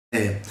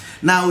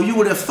Now, you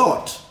would have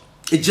thought,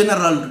 a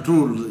general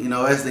rule,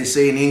 as they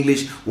say in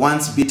English,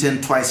 once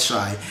bitten, twice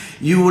shy.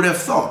 You would have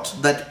thought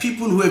that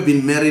people who have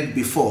been married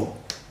before,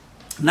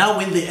 now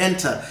when they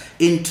enter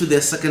into their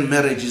second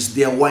marriages,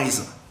 they are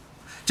wiser.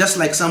 Just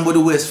like somebody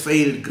who has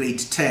failed grade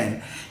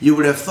 10, you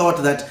would have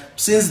thought that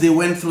since they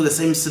went through the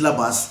same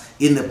syllabus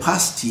in the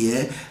past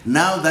year,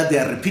 now that they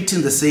are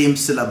repeating the same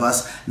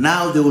syllabus,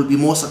 now they will be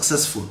more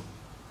successful.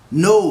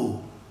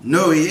 No,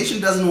 it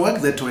actually doesn't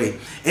work that way.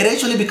 It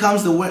actually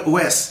becomes the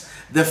worse.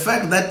 The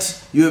fact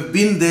that you have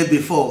been there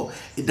before,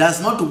 it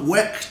does not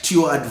work to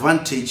your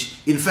advantage.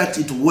 In fact,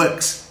 it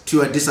works to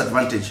your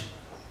disadvantage.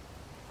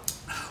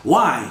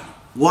 Why?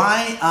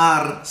 Why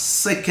are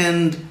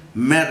second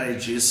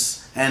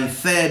marriages and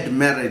third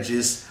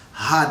marriages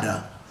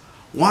harder?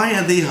 Why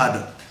are they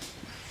harder?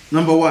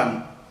 Number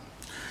one,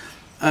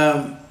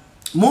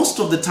 most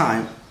of the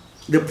time,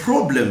 the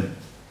problem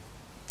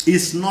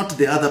is not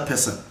the other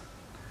person,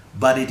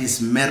 but it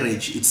is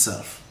marriage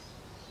itself.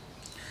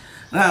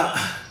 Now,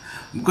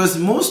 because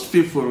most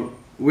people,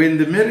 when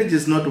the marriage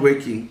is not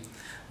working,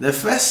 the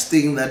first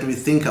thing that we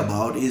think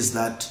about is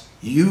that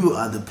you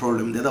are the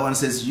problem. The other one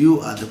says you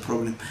are the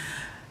problem.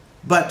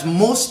 But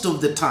most of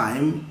the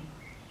time,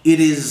 it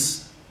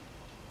is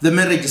the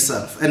marriage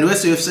itself. And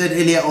as we have said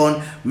earlier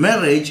on,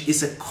 marriage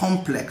is a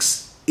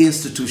complex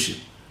institution.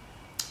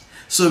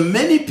 So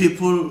many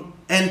people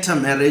enter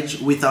marriage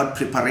without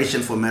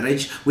preparation for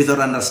marriage, without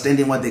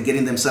understanding what they're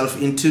getting themselves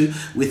into,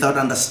 without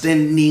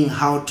understanding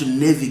how to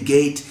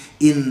navigate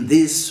in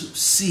this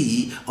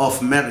sea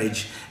of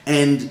marriage.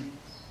 And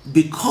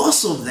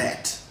because of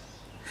that,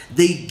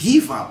 they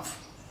give up.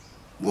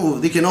 Oh,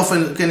 they can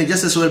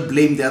just as well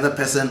blame the other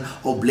person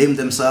or blame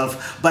themselves.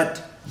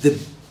 But the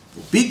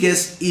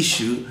biggest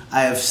issue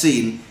I have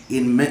seen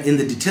in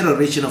the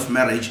deterioration of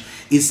marriage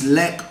is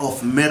lack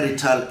of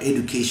marital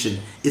education.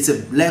 It's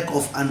a lack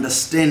of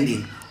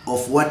understanding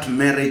of what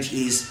marriage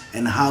is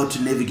and how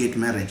to navigate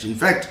marriage. In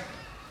fact,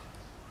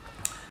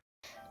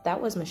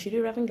 that was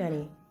Mashudu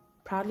Ravhengani,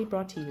 proudly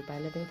brought to you by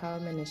Living Power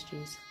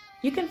Ministries.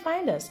 You can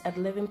find us at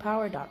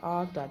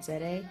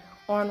livingpower.org.za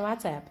or on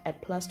WhatsApp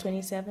at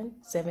 +27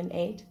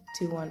 78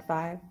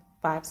 215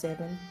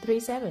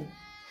 5737.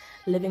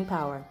 Living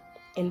Power,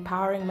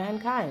 empowering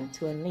mankind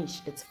to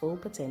unleash its full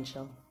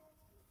potential.